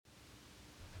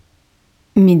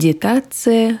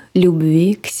Медитация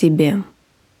любви к себе.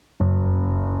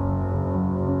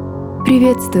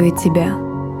 Приветствую тебя!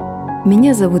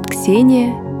 Меня зовут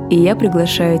Ксения, и я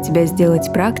приглашаю тебя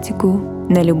сделать практику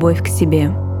на любовь к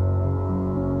себе.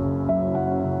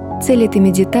 Цель этой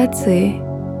медитации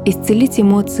 — исцелить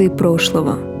эмоции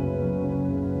прошлого,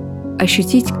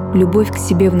 ощутить любовь к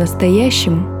себе в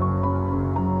настоящем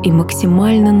и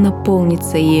максимально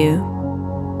наполниться ею.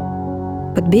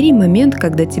 Подбери момент,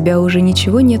 когда тебя уже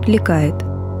ничего не отвлекает.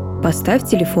 Поставь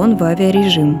телефон в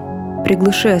авиарежим.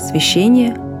 Приглуши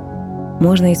освещение.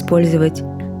 Можно использовать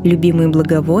любимые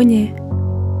благовония,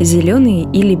 зеленые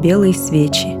или белые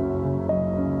свечи.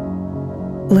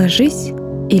 Ложись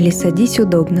или садись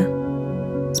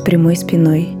удобно, с прямой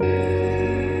спиной.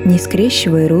 Не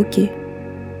скрещивай руки.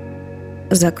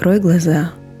 Закрой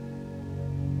глаза.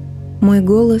 Мой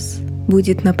голос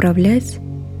будет направлять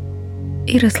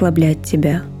и расслаблять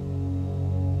тебя.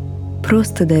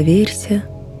 Просто доверься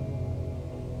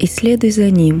и следуй за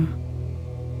ним,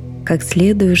 как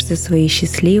следуешь за своей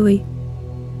счастливой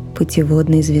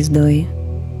путеводной звездой.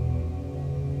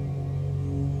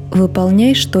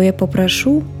 Выполняй, что я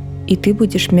попрошу, и ты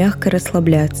будешь мягко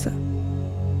расслабляться.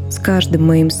 С каждым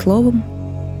моим словом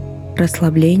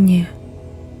расслабление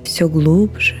все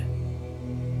глубже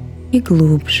и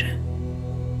глубже.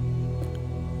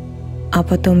 А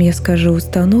потом я скажу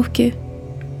установки,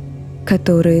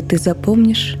 которые ты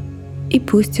запомнишь и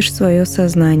пустишь в свое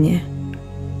сознание.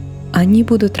 Они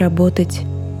будут работать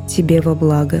тебе во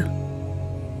благо.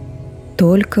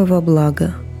 Только во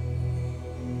благо.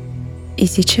 И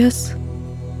сейчас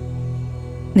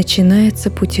начинается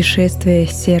путешествие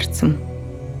сердцем,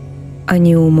 а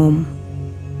не умом.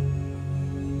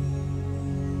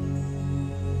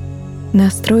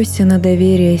 Настройся на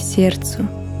доверие сердцу,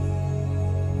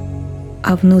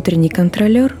 а внутренний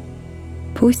контролер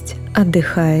пусть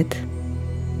отдыхает.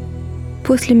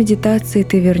 После медитации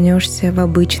ты вернешься в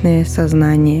обычное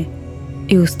сознание,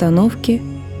 и установки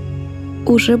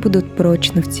уже будут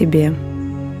прочно в тебе.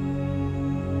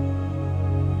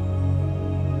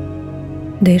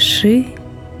 Дыши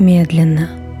медленно,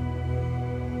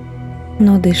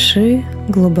 но дыши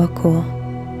глубоко.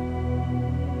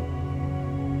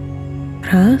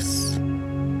 Раз,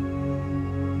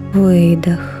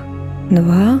 выдох.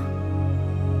 2,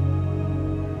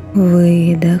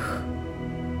 выдох.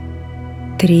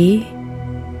 3,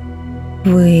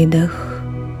 выдох.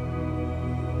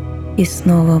 И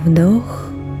снова вдох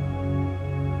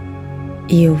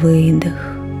и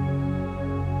выдох.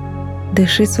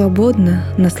 Дыши свободно,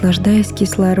 наслаждаясь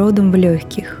кислородом в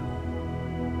легких,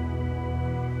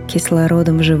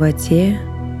 кислородом в животе,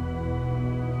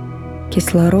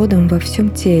 кислородом во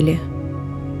всем теле.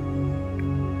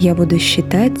 Я буду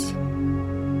считать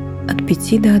от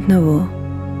 5 до 1.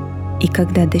 И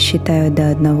когда досчитаю до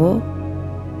 1,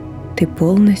 ты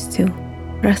полностью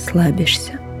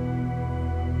расслабишься.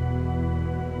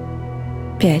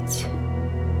 5.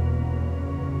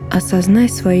 Осознай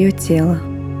свое тело.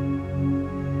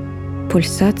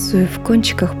 Пульсацию в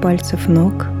кончиках пальцев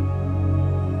ног,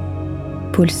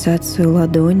 пульсацию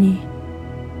ладоней,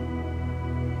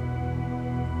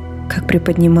 как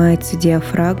приподнимается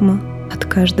диафрагма от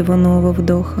каждого нового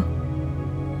вдоха.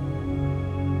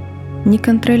 Не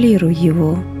контролируй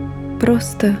его,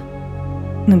 просто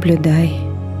наблюдай.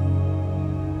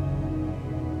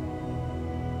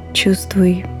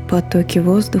 Чувствуй потоки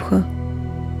воздуха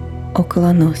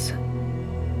около носа.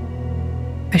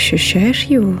 Ощущаешь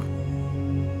его?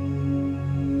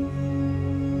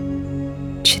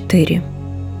 4.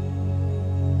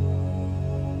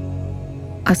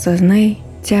 Осознай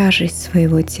тяжесть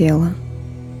своего тела.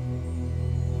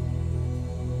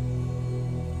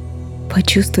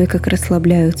 Почувствуй, как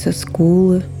расслабляются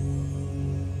скулы,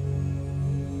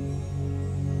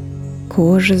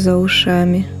 кожа за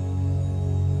ушами,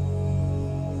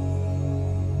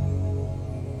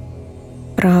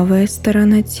 правая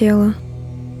сторона тела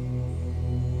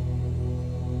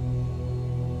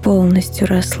полностью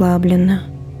расслаблена,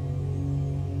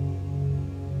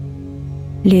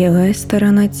 левая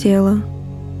сторона тела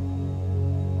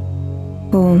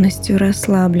полностью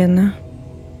расслаблена.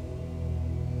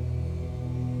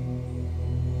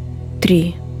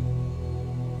 3.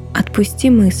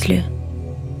 Отпусти мысли.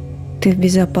 Ты в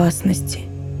безопасности.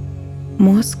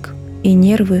 Мозг и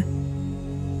нервы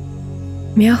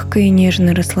мягко и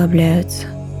нежно расслабляются.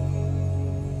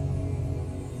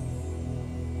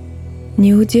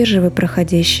 Не удерживай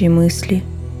проходящие мысли.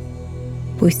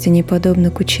 Пусть они, подобно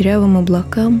кучерявым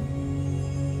облакам,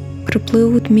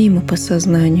 проплывут мимо по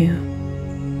сознанию.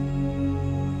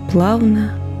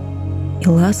 Плавно и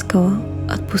ласково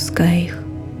отпускай их.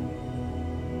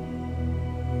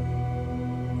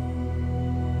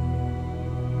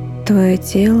 Твое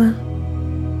тело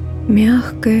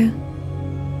мягкое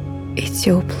и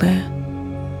теплое.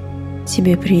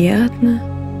 Тебе приятно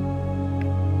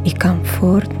и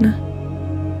комфортно.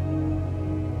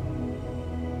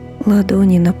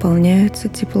 Ладони наполняются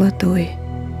теплотой,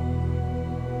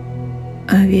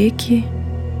 а веки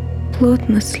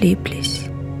плотно слиплись.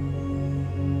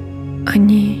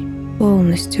 Они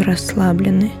полностью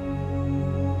расслаблены,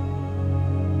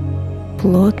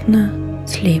 плотно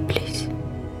слиплись,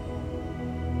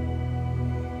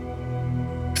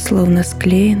 словно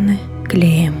склеены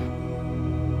клеем.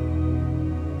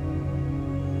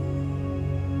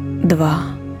 2.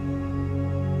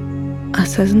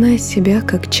 Осознай себя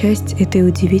как часть этой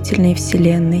удивительной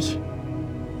вселенной.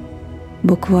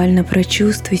 Буквально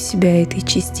прочувствуй себя этой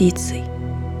частицей,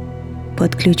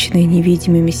 подключенной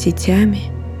невидимыми сетями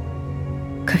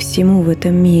ко всему в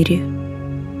этом мире.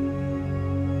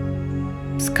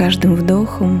 С каждым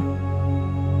вдохом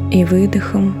и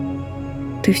выдохом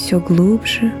ты все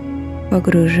глубже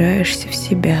погружаешься в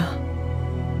себя.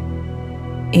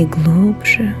 И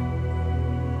глубже,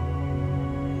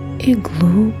 и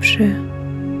глубже.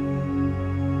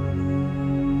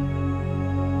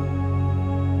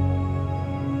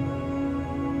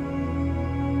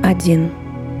 Один.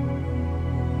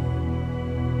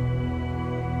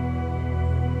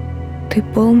 Ты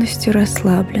полностью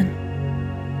расслаблен.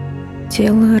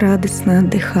 Тело радостно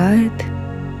отдыхает.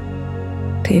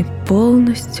 Ты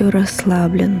полностью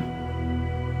расслаблен.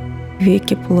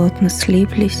 Веки плотно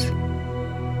слиплись.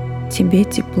 Тебе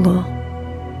тепло.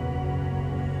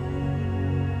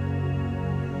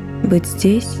 Быть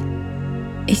здесь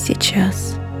и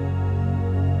сейчас.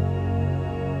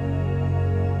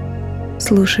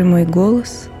 Слушай мой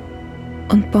голос,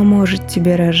 он поможет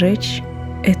тебе разжечь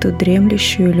эту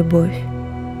дремлющую любовь,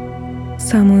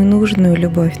 самую нужную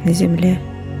любовь на земле.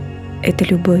 Это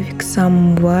любовь к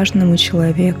самому важному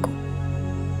человеку,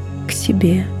 к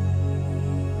себе.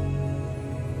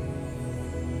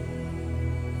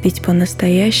 Ведь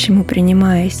по-настоящему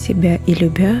принимая себя и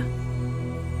любя,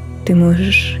 ты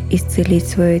можешь исцелить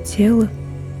свое тело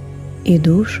и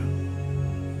душу,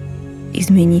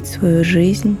 изменить свою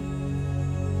жизнь,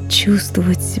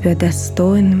 чувствовать себя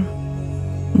достойным,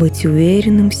 быть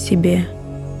уверенным в себе.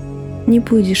 Не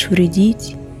будешь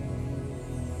вредить,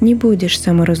 не будешь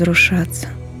саморазрушаться.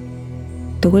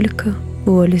 Только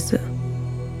польза,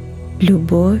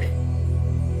 любовь,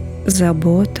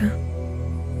 забота,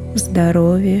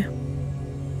 здоровье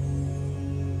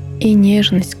и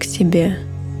нежность к себе.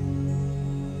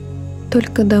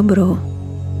 Только добро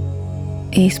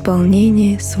и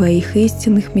исполнение своих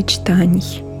истинных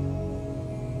мечтаний.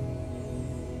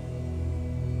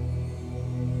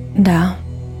 Да,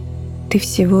 ты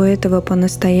всего этого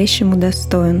по-настоящему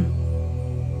достоин.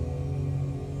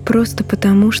 Просто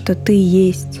потому, что ты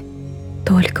есть.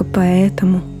 Только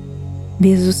поэтому,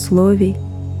 без условий.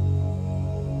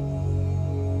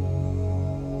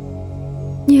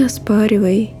 Не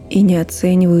оспаривай и не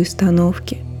оценивай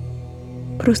установки.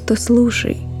 Просто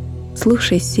слушай,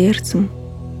 слушай сердцем,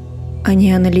 а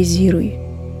не анализируй.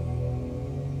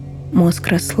 Мозг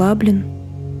расслаблен,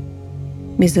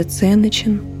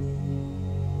 безоценочен.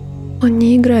 Он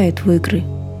не играет в игры,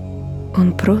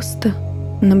 он просто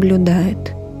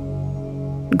наблюдает.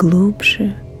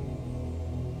 Глубже,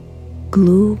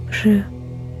 глубже,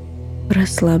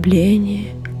 расслабление,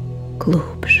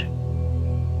 глубже.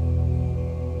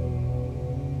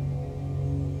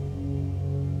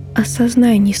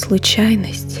 Осознай не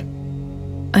случайность,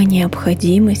 а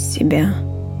необходимость себя.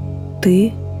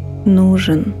 Ты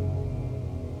нужен.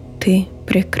 Ты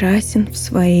прекрасен в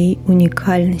своей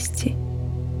уникальности.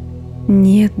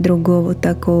 Нет другого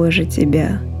такого же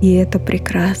тебя, и это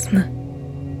прекрасно.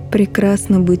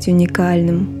 Прекрасно быть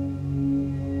уникальным,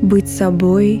 быть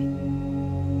собой,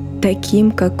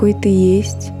 таким, какой ты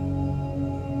есть.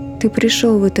 Ты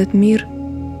пришел в этот мир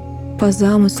по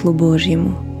замыслу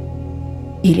Божьему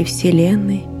или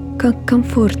Вселенной, как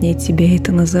комфортнее тебе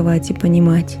это называть и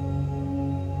понимать.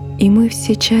 И мы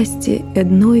все части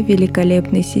одной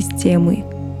великолепной системы.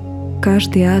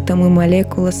 Каждый атом и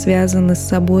молекула связаны с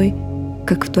собой,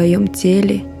 как в твоем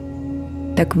теле,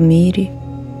 так в мире.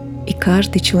 И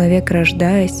каждый человек,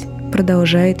 рождаясь,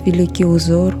 продолжает великий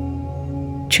узор,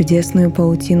 чудесную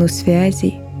паутину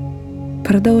связей,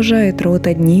 продолжает род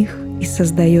одних и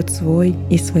создает свой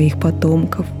и своих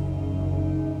потомков.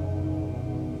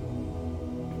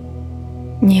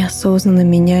 Неосознанно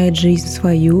меняет жизнь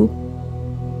свою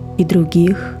и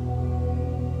других.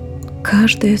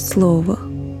 Каждое слово,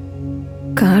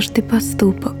 каждый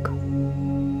поступок,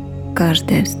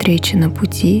 каждая встреча на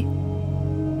пути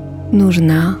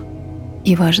нужна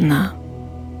и важна.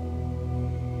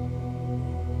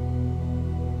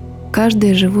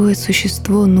 Каждое живое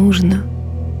существо нужно,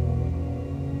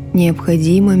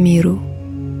 необходимо миру.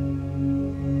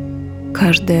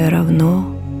 Каждое равно.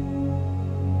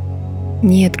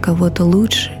 Нет кого-то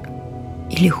лучше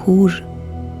или хуже.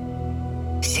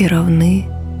 Все равны.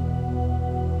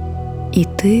 И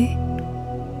ты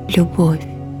 — любовь.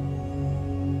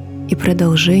 И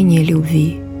продолжение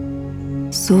любви.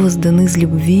 Создан из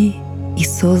любви и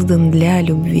создан для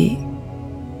любви.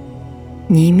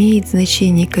 Не имеет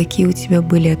значения, какие у тебя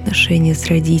были отношения с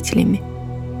родителями,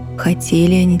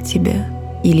 хотели они тебя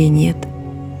или нет.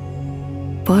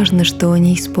 Важно, что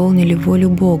они исполнили волю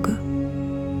Бога,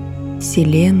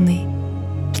 Вселенной,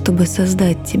 чтобы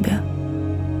создать тебя.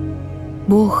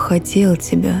 Бог хотел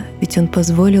тебя, ведь Он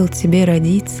позволил тебе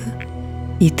родиться,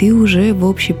 и ты уже в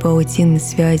общей паутинной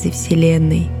связи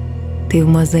Вселенной. Ты в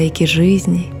мозаике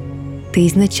жизни, ты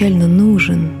изначально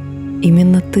нужен,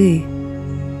 именно ты.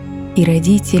 И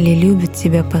родители любят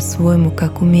тебя по-своему,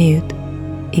 как умеют,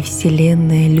 и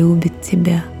Вселенная любит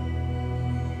тебя.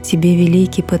 В тебе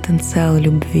великий потенциал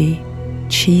любви,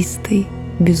 чистый,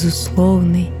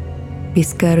 безусловный,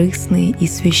 бескорыстный и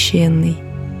священный.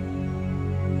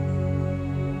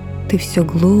 Ты все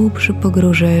глубже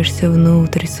погружаешься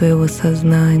внутрь своего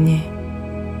сознания,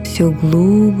 все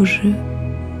глубже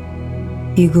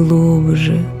и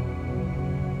глубже.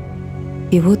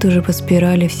 И вот уже по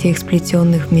спирали всех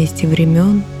сплетенных вместе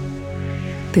времен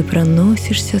ты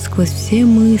проносишься сквозь все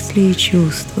мысли и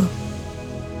чувства,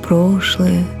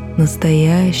 прошлое,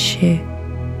 настоящее,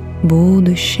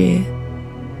 будущее.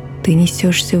 Ты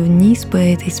несешься вниз по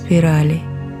этой спирали.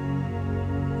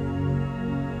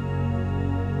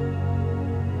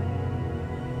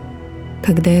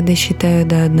 Когда я досчитаю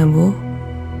до 1,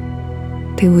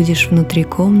 ты будешь внутри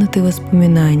комнаты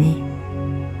воспоминаний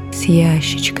с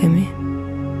ящичками,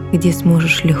 где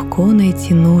сможешь легко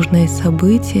найти нужное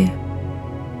событие,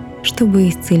 чтобы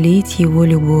исцелить его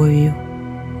любовью.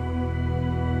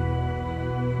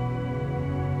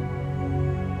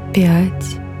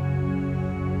 5,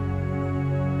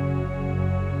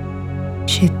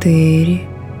 4,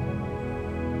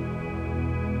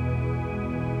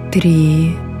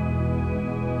 3,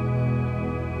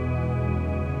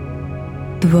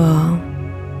 2,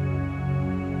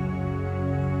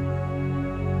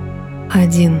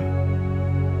 1.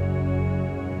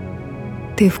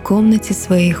 Ты в комнате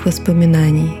своих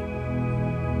воспоминаний.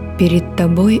 Перед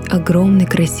тобой огромный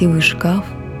красивый шкаф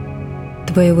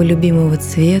твоего любимого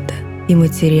цвета и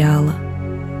материала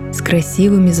с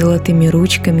красивыми золотыми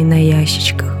ручками на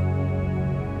ящичках.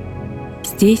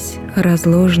 Здесь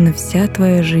разложена вся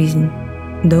твоя жизнь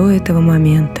до этого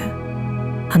момента.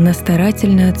 Она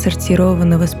старательно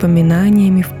отсортирована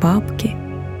воспоминаниями в папке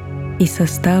и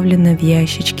составлена в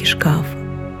ящичке шкафа.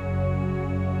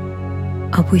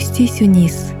 Опустись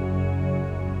вниз.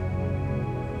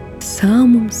 В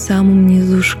самом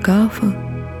низу шкафа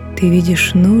ты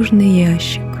видишь нужный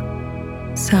ящик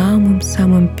с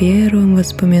самым первым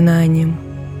воспоминанием.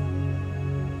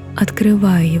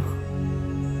 Открывай его.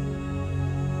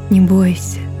 Не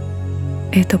бойся,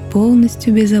 это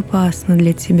полностью безопасно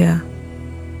для тебя.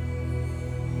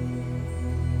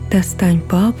 Достань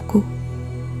папку,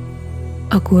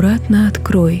 аккуратно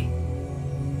открой.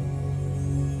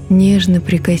 Нежно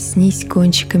прикоснись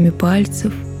кончиками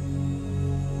пальцев.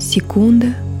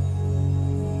 Секунда,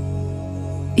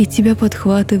 и тебя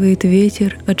подхватывает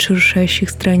ветер от шуршащих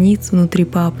страниц внутри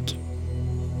папки.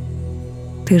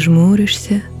 Ты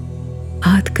жмуришься,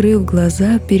 а открыв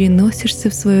глаза, переносишься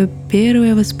в свое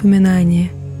первое воспоминание.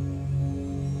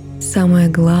 Самое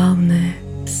главное,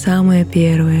 самое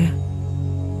первое.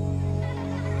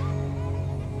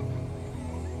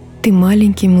 Ты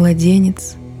маленький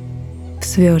младенец в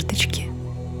сверточке.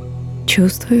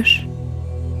 Чувствуешь?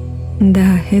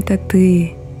 Да, это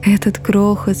ты, этот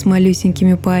кроха с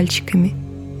малюсенькими пальчиками.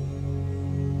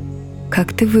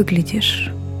 Как ты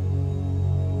выглядишь?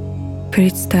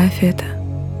 Представь это.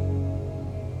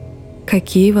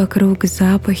 Какие вокруг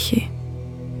запахи.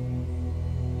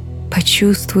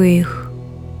 Почувствуй их.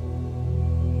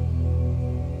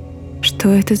 Что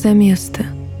это за место?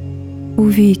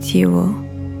 Увидь его.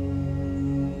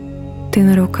 Ты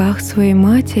на руках своей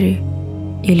матери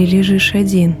или лежишь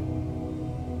один?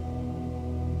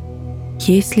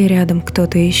 Есть ли рядом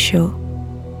кто-то еще?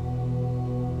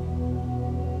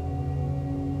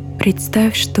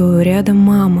 Представь, что рядом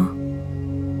мама,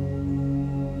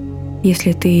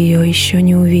 если ты ее еще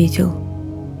не увидел,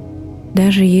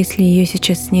 даже если ее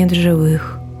сейчас нет в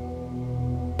живых,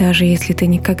 даже если ты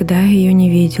никогда ее не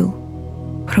видел,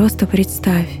 просто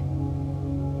представь,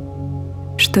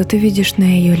 что ты видишь на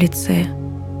ее лице.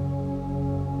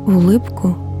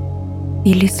 Улыбку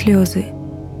или слезы?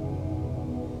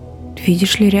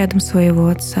 Видишь ли рядом своего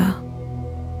отца?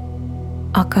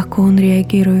 А как он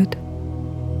реагирует?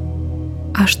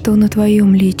 А что на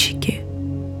твоем личике?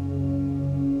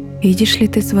 Видишь ли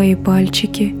ты свои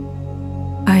пальчики?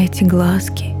 А эти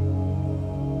глазки?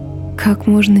 Как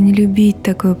можно не любить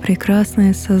такое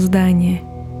прекрасное создание?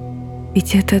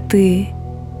 Ведь это ты,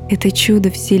 это чудо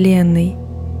Вселенной,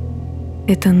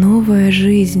 это новая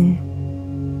жизнь.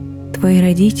 Твои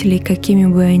родители, какими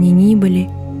бы они ни были,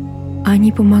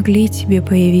 они помогли тебе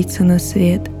появиться на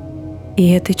свет. И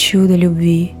это чудо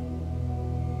любви,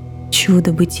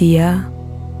 чудо бытия,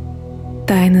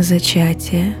 тайна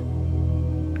зачатия.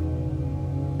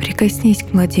 Прикоснись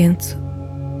к младенцу.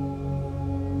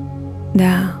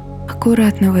 Да,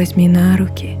 аккуратно возьми на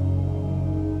руки,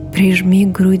 прижми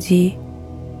к груди,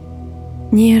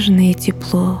 нежно и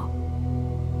тепло.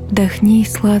 Вдохни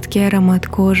сладкий аромат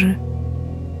кожи.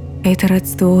 Это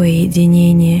родство и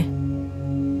единение.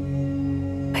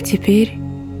 А теперь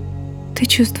ты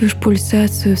чувствуешь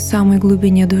пульсацию в самой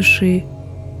глубине души,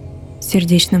 в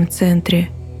сердечном центре.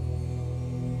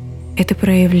 Это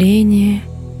проявление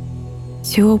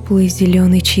теплый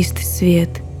зеленый чистый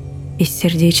свет из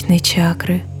сердечной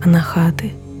чакры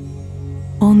анахаты.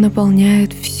 Он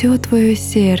наполняет все твое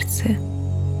сердце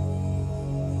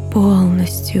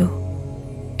полностью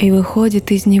и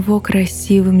выходит из него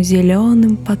красивым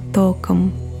зеленым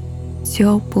потоком,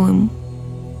 теплым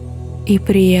и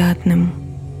приятным.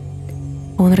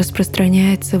 Он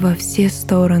распространяется во все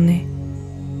стороны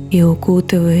и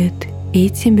укутывает и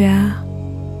тебя,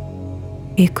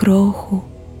 и кроху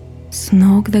с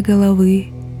ног до головы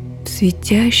в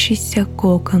светящийся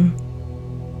кокон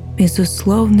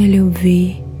безусловной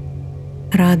любви,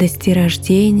 радости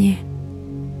рождения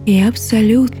и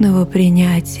абсолютного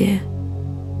принятия.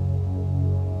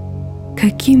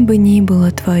 Каким бы ни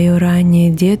было твое раннее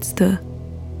детство,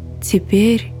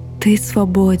 теперь ты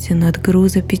свободен от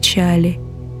груза печали,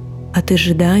 от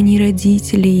ожиданий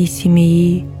родителей и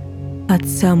семьи, от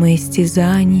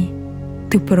самоистязаний.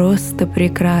 Ты просто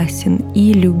прекрасен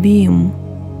и любим.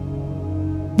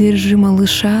 Держи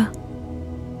малыша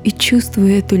и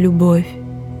чувствуй эту любовь.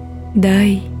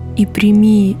 Дай и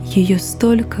прими ее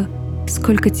столько,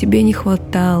 сколько тебе не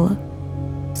хватало,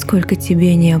 сколько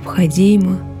тебе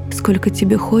необходимо, сколько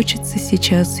тебе хочется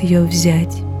сейчас ее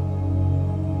взять.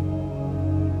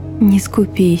 Не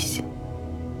скупись.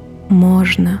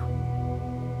 Можно.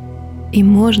 И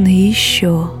можно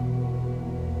еще.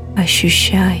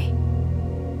 Ощущай.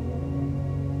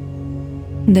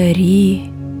 Дари.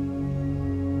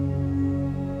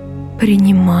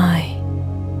 Принимай.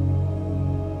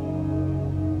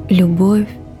 Любовь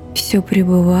все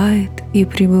пребывает и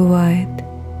пребывает.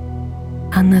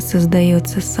 Она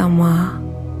создается сама,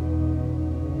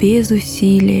 без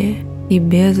усилия и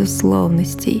без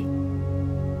условностей.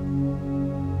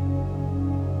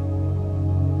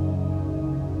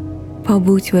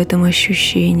 Побудь в этом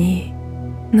ощущении,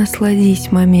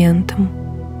 насладись моментом.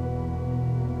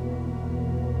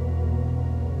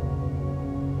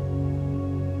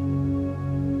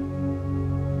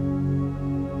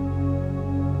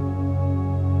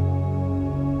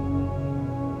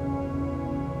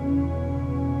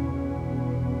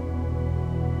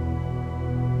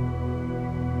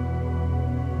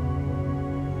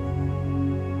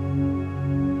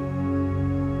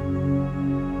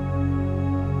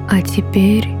 А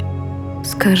теперь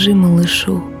скажи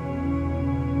малышу: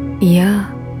 «Я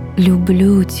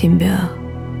люблю тебя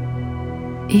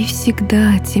и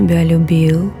всегда тебя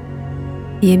любил.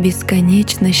 Я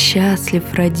бесконечно счастлив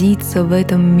родиться в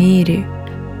этом мире,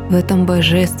 в этом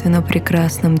божественно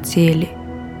прекрасном теле.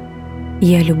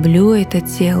 Я люблю это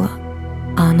тело,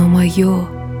 оно мое,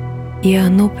 и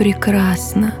оно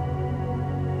прекрасно.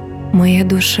 Моя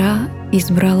душа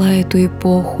избрала эту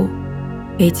эпоху,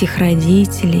 этих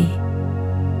родителей,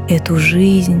 эту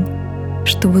жизнь,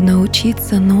 чтобы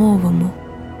научиться новому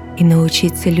и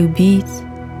научиться любить.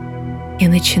 Я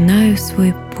начинаю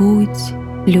свой путь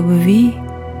любви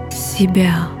с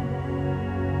себя.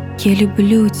 Я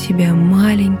люблю тебя,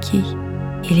 маленький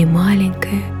или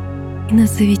маленькая, и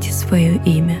назовите свое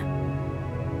имя.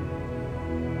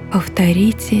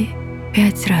 Повторите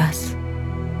 5 раз.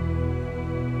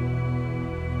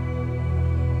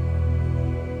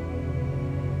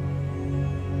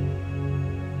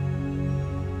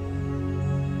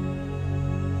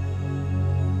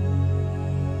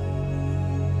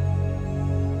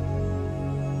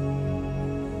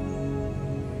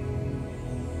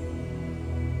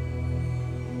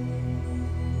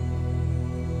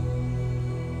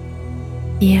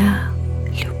 Я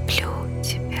люблю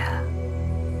тебя.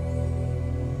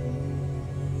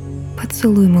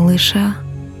 Поцелуй малыша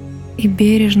и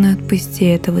бережно отпусти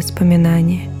это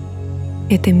воспоминание.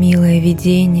 Это милое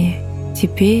видение,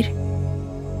 теперь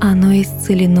оно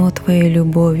исцелено твоей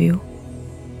любовью,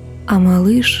 а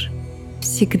малыш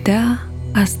всегда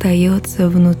остается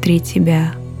внутри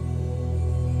тебя.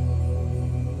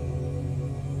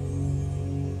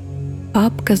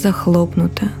 Папка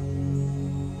захлопнута,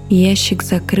 ящик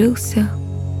закрылся,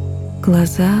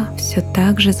 глаза все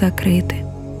так же закрыты.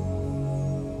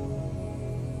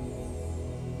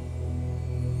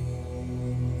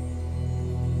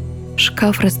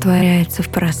 Шкаф растворяется в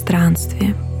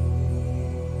пространстве.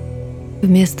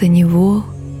 Вместо него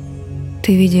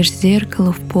ты видишь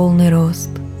зеркало в полный рост.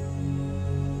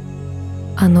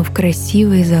 Оно в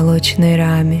красивой золоченой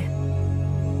раме.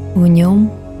 В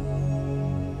нем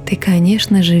ты,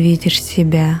 конечно же, видишь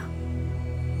себя.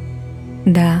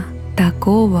 Да,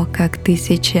 такого, как ты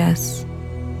сейчас.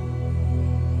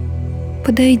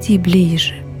 Подойди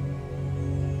ближе.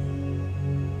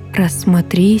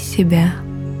 Рассмотри себя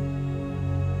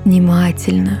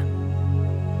внимательно.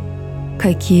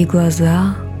 Какие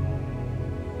глаза,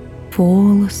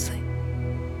 волосы,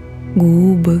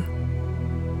 губы,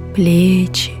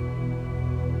 плечи,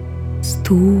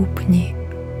 ступни,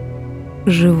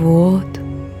 живот.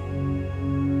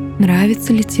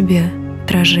 Нравится ли тебе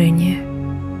отражение?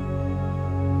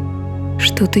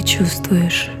 Что ты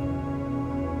чувствуешь?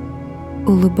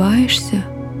 Улыбаешься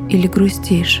или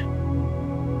грустишь?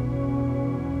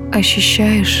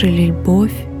 Ощущаешь ли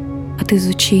любовь от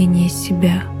изучения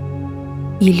себя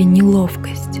или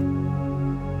неловкость?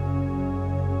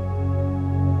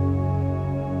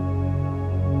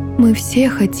 Мы все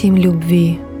хотим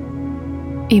любви,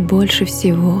 и больше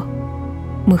всего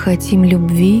мы хотим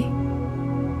любви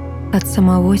от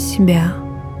самого себя.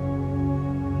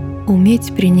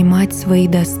 Уметь принимать свои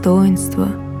достоинства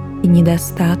и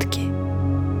недостатки,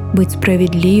 быть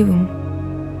справедливым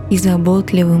и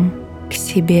заботливым к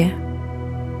себе,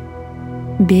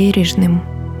 бережным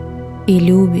и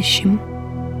любящим,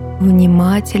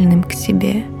 внимательным к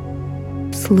себе,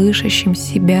 слышащим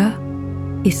себя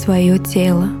и свое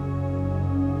тело,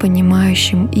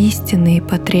 понимающим истинные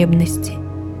потребности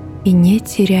и не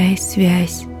теряя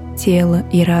связь тела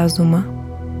и разума.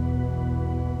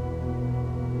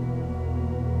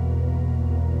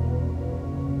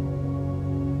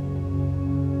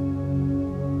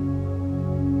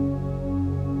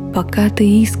 Пока ты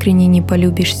искренне не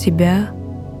полюбишь себя,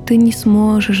 ты не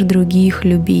сможешь других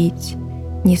любить,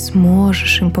 не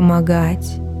сможешь им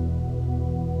помогать.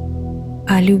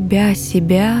 А любя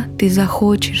себя, ты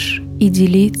захочешь и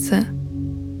делиться,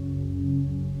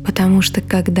 потому что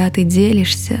когда ты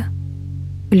делишься,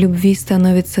 любви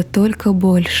становится только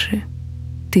больше,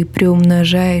 ты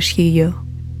приумножаешь ее.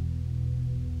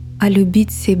 А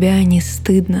любить себя не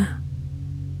стыдно.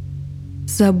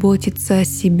 Заботиться о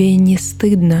себе не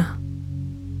стыдно.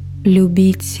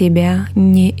 Любить себя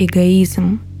не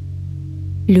эгоизм.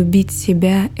 Любить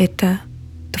себя — это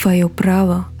твое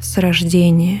право с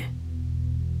рождения.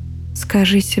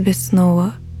 Скажи себе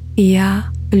снова: «Я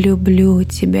люблю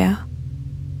тебя».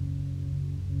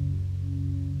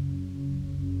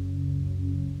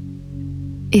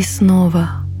 И снова: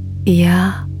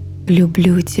 «Я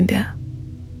люблю тебя».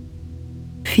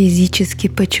 Физически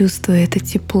почувствуй это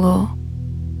тепло,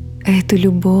 эту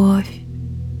любовь,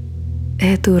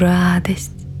 эту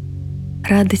радость,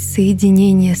 радость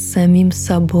соединения с самим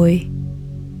собой.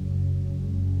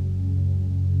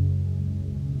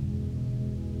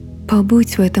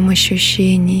 Побудь в этом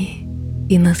ощущении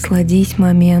и насладись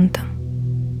моментом.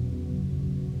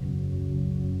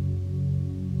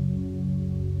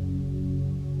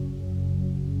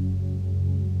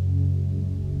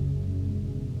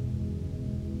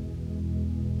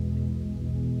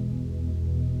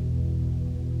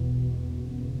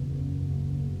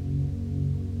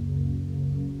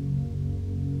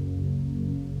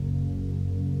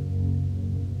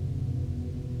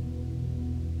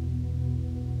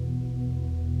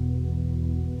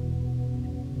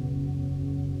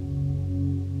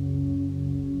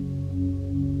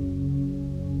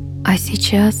 А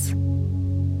сейчас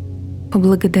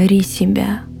поблагодари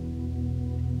себя.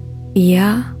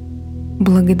 Я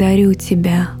благодарю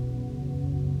тебя.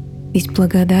 Ведь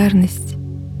благодарность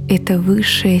 — это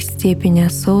высшая степень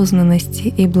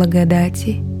осознанности и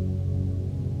благодати.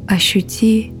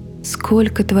 Ощути,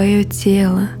 сколько твое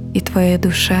тело и твоя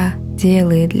душа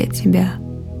делает для тебя.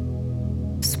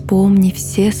 Вспомни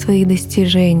все свои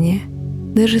достижения,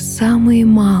 даже самые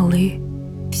малые,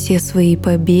 все свои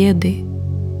победы.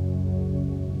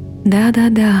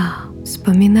 Да-да-да,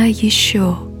 вспоминай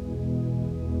еще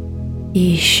и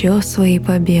еще свои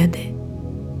победы.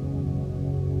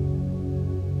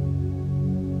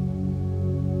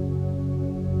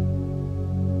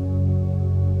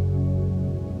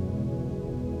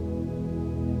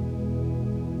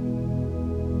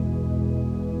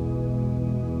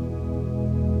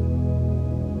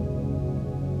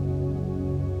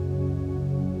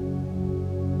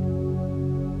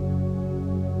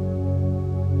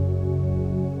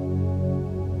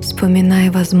 Вспоминай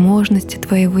возможности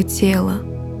твоего тела.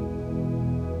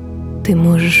 Ты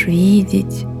можешь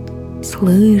видеть,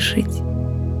 слышать,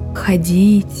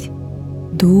 ходить,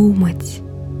 думать.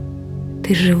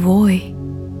 Ты живой.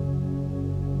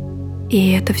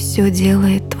 И это все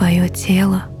делает твое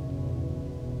тело.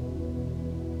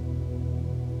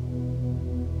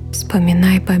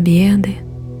 Вспоминай победы.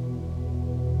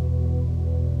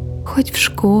 Хоть в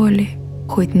школе,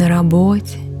 хоть на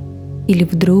работе, или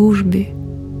в дружбе,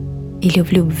 или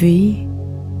в любви,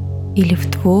 или в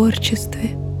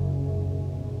творчестве.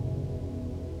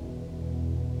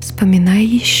 Вспоминай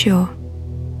еще.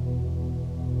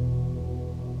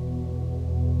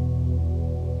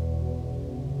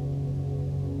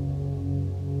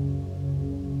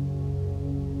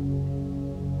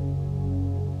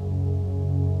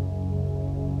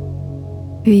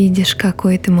 Видишь,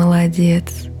 какой ты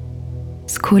молодец,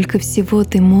 сколько всего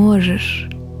ты можешь,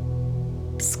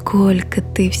 сколько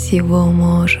ты всего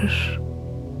можешь.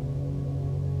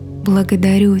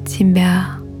 Благодарю тебя,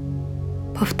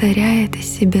 повторяй это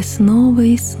себе снова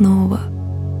и снова.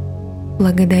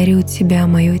 Благодарю тебя,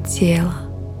 мое тело.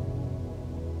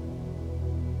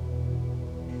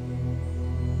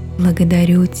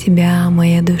 Благодарю тебя,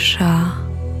 моя душа.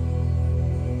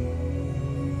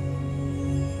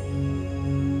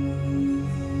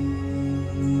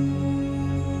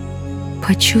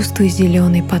 Почувствуй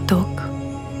зеленый поток.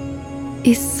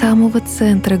 Из самого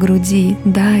центра груди,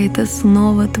 да, это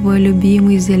снова твой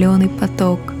любимый зеленый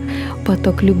поток,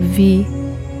 поток любви.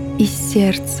 Из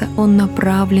сердца он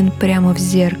направлен прямо в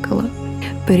зеркало,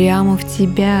 прямо в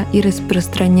тебя и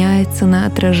распространяется на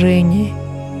отражение,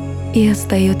 и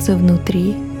остается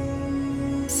внутри.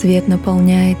 Свет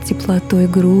наполняет теплотой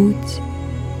грудь,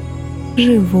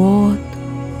 живот,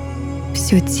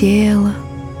 все тело,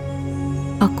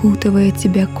 окутывая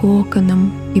тебя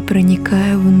коконом и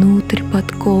проникая внутрь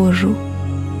под кожу.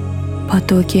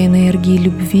 Потоки энергии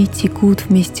любви текут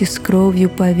вместе с кровью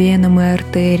по венам и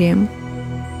артериям,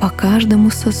 по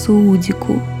каждому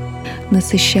сосудику,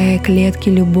 насыщая клетки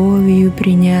любовью и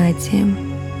принятием,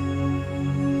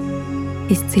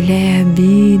 исцеляя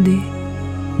обиды,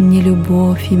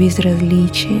 нелюбовь и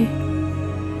безразличие.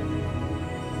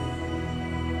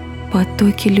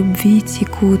 Потоки любви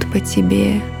текут по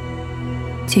тебе,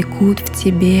 текут в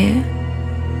тебе.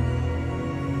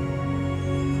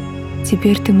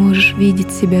 Теперь ты можешь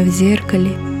видеть себя в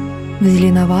зеркале в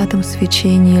зеленоватом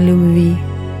свечении любви,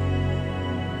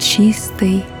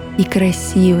 чистой и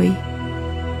красивой,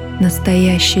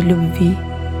 настоящей любви.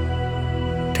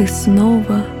 Ты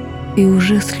снова и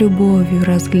уже с любовью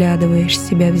разглядываешь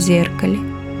себя в зеркале,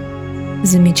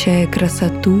 замечая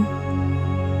красоту,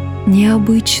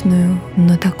 необычную,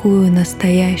 но такую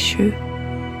настоящую.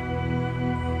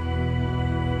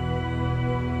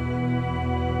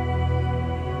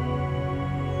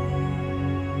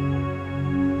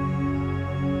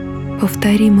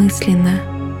 Повтори мысленно: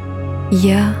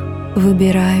 «Я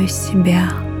выбираю себя.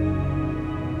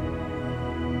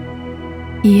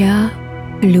 Я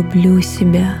люблю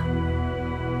себя.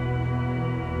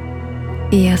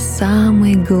 Я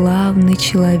самый главный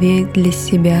человек для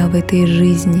себя в этой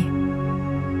жизни.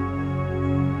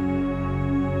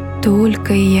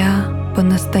 Только я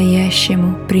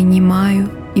по-настоящему принимаю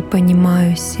и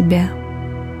понимаю себя.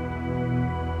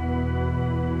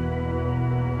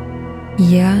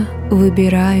 Я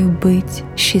выбираю быть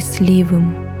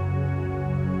счастливым.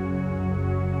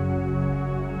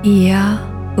 Я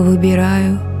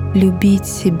выбираю любить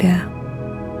себя.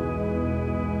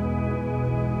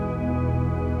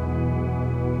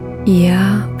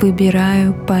 Я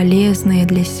выбираю полезное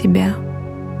для себя.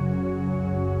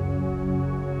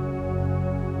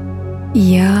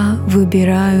 Я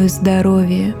выбираю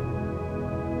здоровье.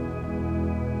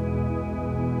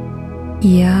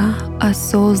 Я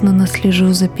осознанно слежу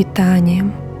за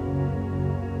питанием.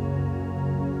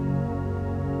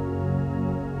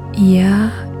 Я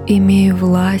имею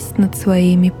власть над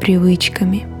своими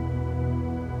привычками.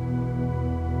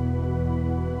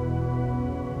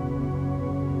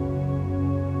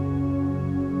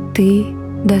 Ты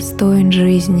достоин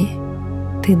жизни,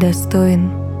 ты достоин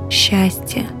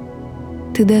счастья,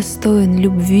 ты достоин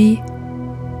любви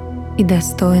и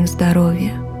достоин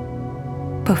здоровья.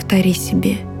 Повтори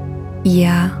себе: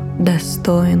 «Я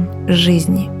достоин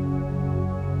жизни».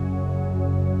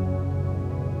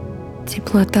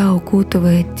 Теплота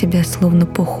укутывает тебя словно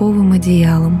пуховым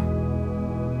одеялом.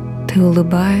 Ты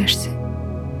улыбаешься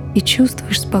и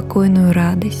чувствуешь спокойную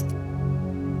радость.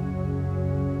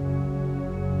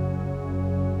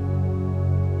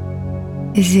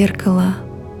 Зеркало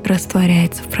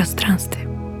растворяется в пространстве.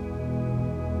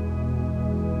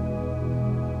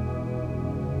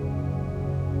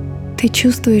 Ты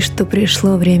чувствуешь, что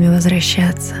пришло время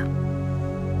возвращаться.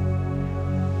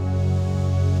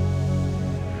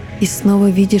 И снова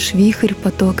видишь вихрь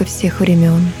потока всех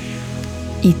времен.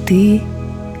 И ты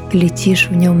летишь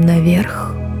в нем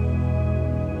наверх.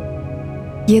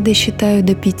 Я досчитаю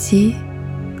до 5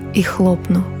 и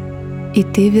хлопну, и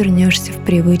ты вернешься в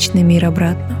привычный мир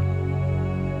обратно.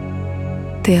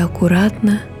 Ты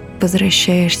аккуратно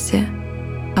возвращаешься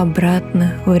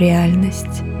обратно в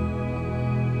реальность.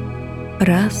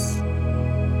 1,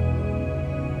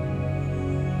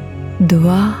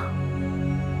 2,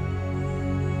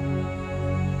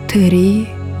 3,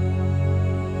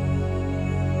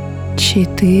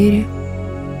 4,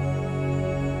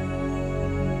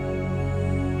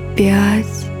 5.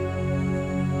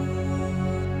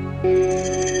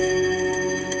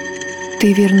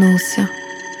 Ты вернулся.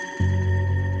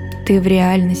 Ты в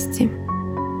реальности.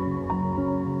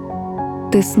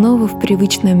 Ты снова в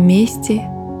привычном месте,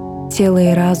 тело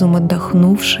и разум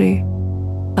отдохнувшие,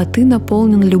 а ты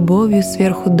наполнен любовью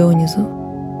сверху донизу,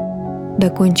 до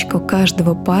кончиков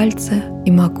каждого пальца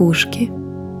и макушки.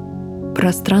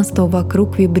 Пространство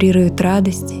вокруг вибрирует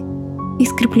радостью и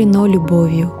скреплено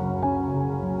любовью.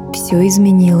 Все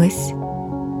изменилось.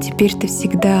 Теперь ты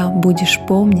всегда будешь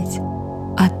помнить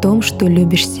о том, что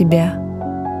любишь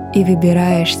себя и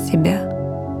выбираешь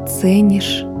себя,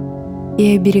 ценишь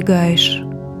и оберегаешь.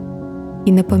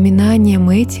 И напоминанием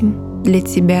этим для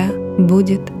тебя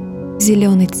будет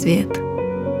зеленый цвет.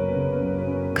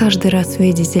 Каждый раз,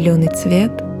 видя зеленый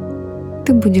цвет,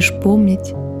 ты будешь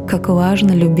помнить, как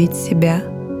важно любить себя.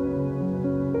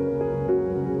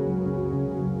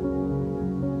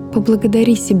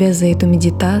 Поблагодари себя за эту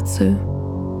медитацию,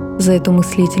 за эту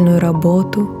мыслительную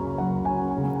работу.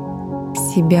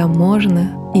 Себя можно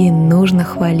и нужно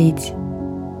хвалить.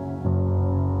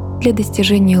 Для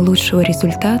достижения лучшего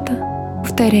результата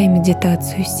повторяй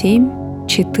медитацию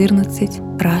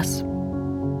 7-14 раз.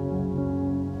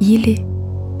 Или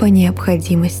по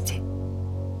необходимости.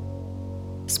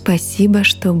 Спасибо,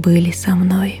 что были со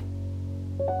мной.